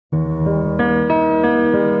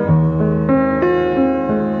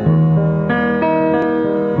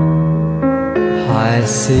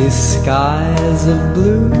see skies of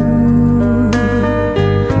blue,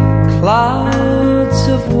 clouds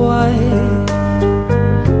of white,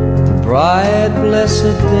 the bright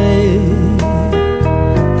blessed day,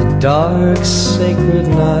 the dark sacred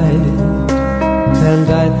night, and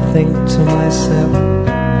I think to myself,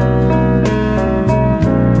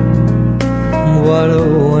 what a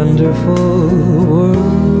wonderful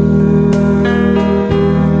world.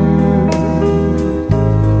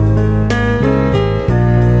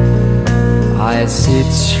 I see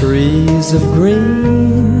trees of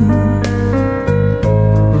green,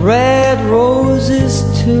 red roses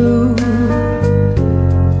too.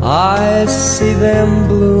 I see them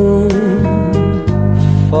bloom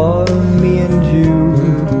for me and you,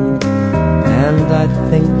 and I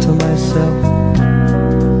think to myself,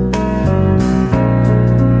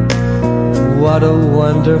 what a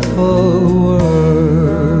wonderful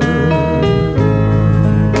world.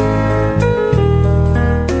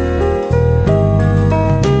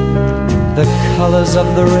 The colors of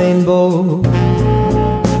the rainbow,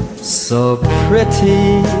 so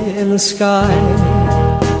pretty in the sky,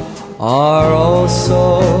 are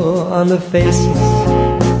also on the faces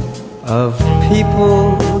of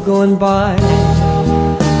people going by.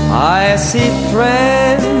 I see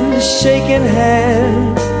friends shaking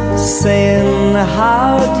hands, saying,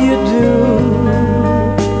 how do you do?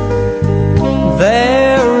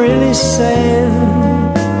 They're really saying,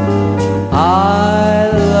 I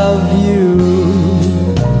love you.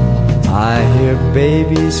 I hear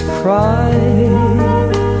babies cry,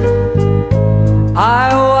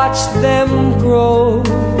 I watch them grow.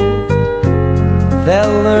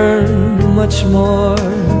 They'll learn much more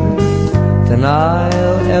than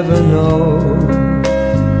I'll ever know,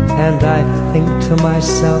 and I think to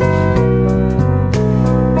myself,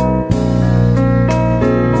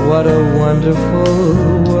 what a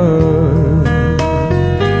wonderful world.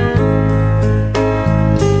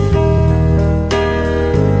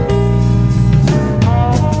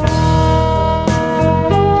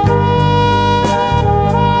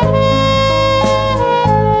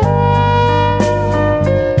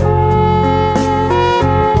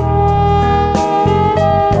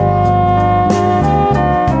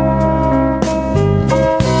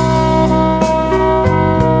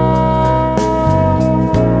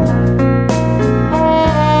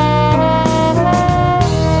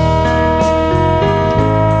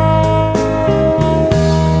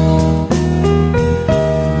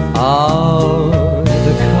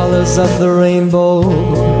 Of the rainbow,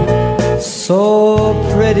 so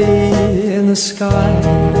pretty in the sky,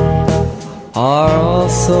 are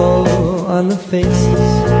also on the faces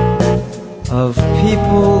of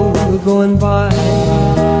people going by.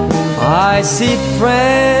 I see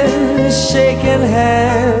friends shaking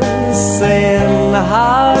hands, saying,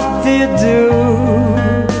 how do you do?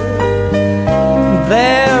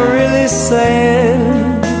 They're really saying,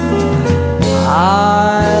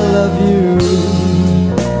 I love you.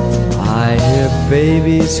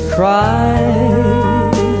 Babies cry,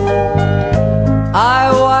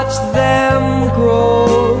 I watch them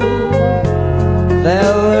grow.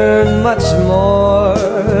 They'll learn much more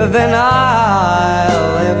than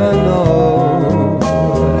I'll ever know,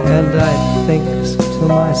 and I think to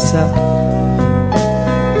myself,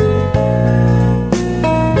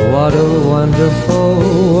 what a wonderful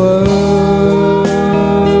world.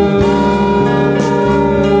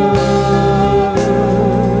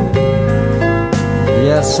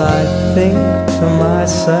 Yes, I think to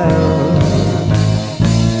myself,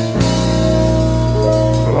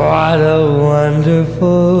 what a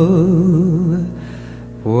wonderful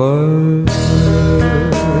world.